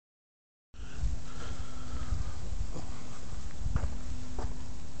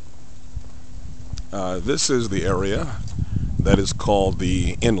This is the area that is called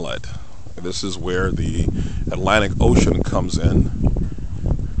the inlet. This is where the Atlantic Ocean comes in.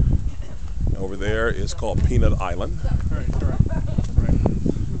 Over there is called Peanut Island.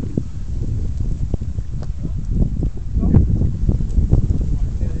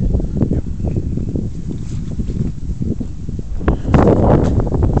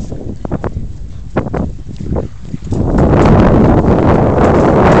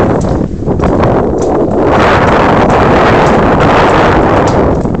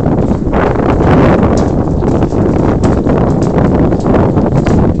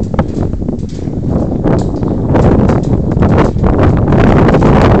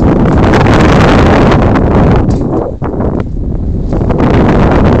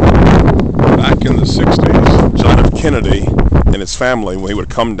 Kennedy and his family, when he would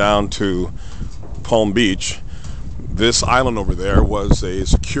come down to Palm Beach, this island over there was a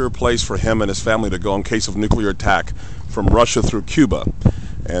secure place for him and his family to go in case of nuclear attack from Russia through Cuba.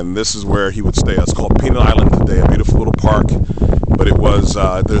 And this is where he would stay. It's called Peanut Island today, a beautiful little park. But it was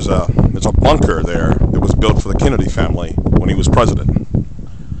there's a bunker there that was built for the Kennedy family when he was president.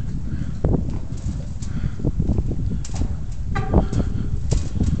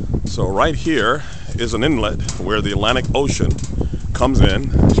 So right here is an inlet where the Atlantic Ocean comes in.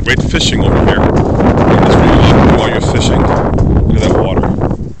 There's great fishing over here. And this really show you while you're fishing. Look at that water.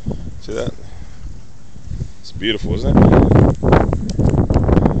 See that? It's beautiful, isn't it?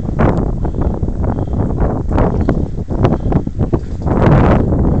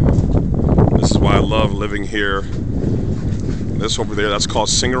 This is why I love living here. This over there, that's called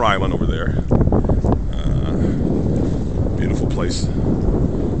Singer Island over there. Beautiful place. A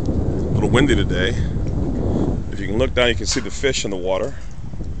little windy today. If you can look down, you can see the fish in the water.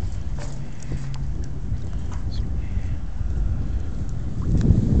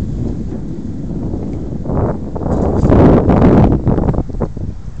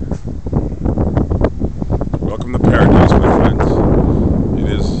 Welcome to paradise, my friends.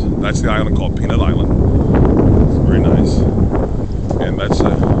 That's the island called Peanut Island. It's very nice. And that's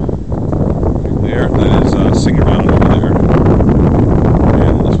there. That is Singer Island over there.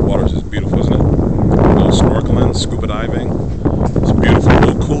 Beautiful, isn't it? A little snorkeling, scuba diving. It's beautiful, a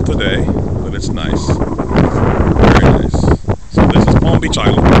little cool today, but it's nice. Very nice. So this is Palm Beach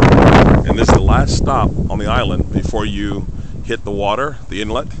Island, and this is the last stop on the island before you hit the water, the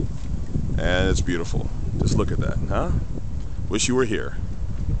inlet, and it's beautiful. Just look at that, huh? Wish you were here.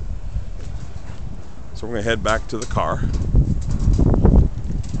 So we're gonna head back to the car.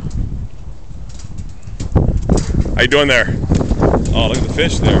 How you doing there? Oh, look at the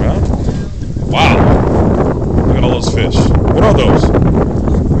fish there, huh? Wow. Look at all those fish. What are those?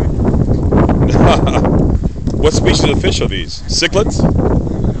 What species of fish are these? Cichlids?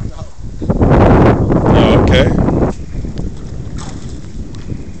 Oh, okay.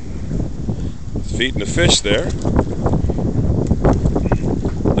 Feeding the fish there.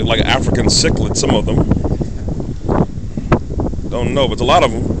 Look like African cichlid, some of them. Don't know, but there's a lot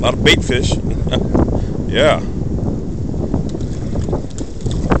of them. A lot of bait fish. Yeah.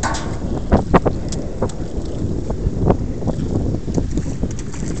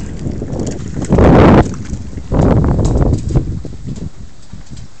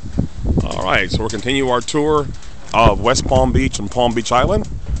 Alright, so we'll continue our tour of West Palm Beach and Palm Beach Island.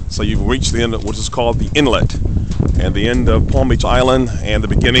 So you've reached the end of what is called the inlet, and the end of Palm Beach Island, and the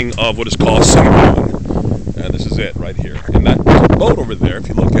beginning of what is called Singer Island. And this is it right here. And that boat over there, if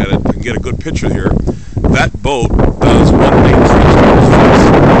you look at it, you can get a good picture here. That boat does one thing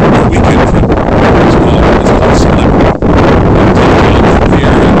a weekend trip. It's called Celebrity. From here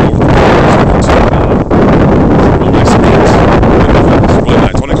and over the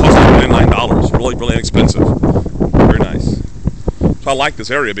really inexpensive. Very nice. So I like this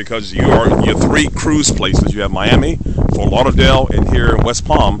area because you have three cruise places. You have Miami, Fort Lauderdale, and here in West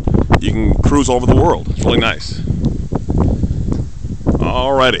Palm, you can cruise over the world. It's really nice.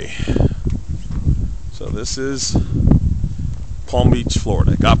 Alrighty. So this is Palm Beach,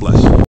 Florida. God bless you.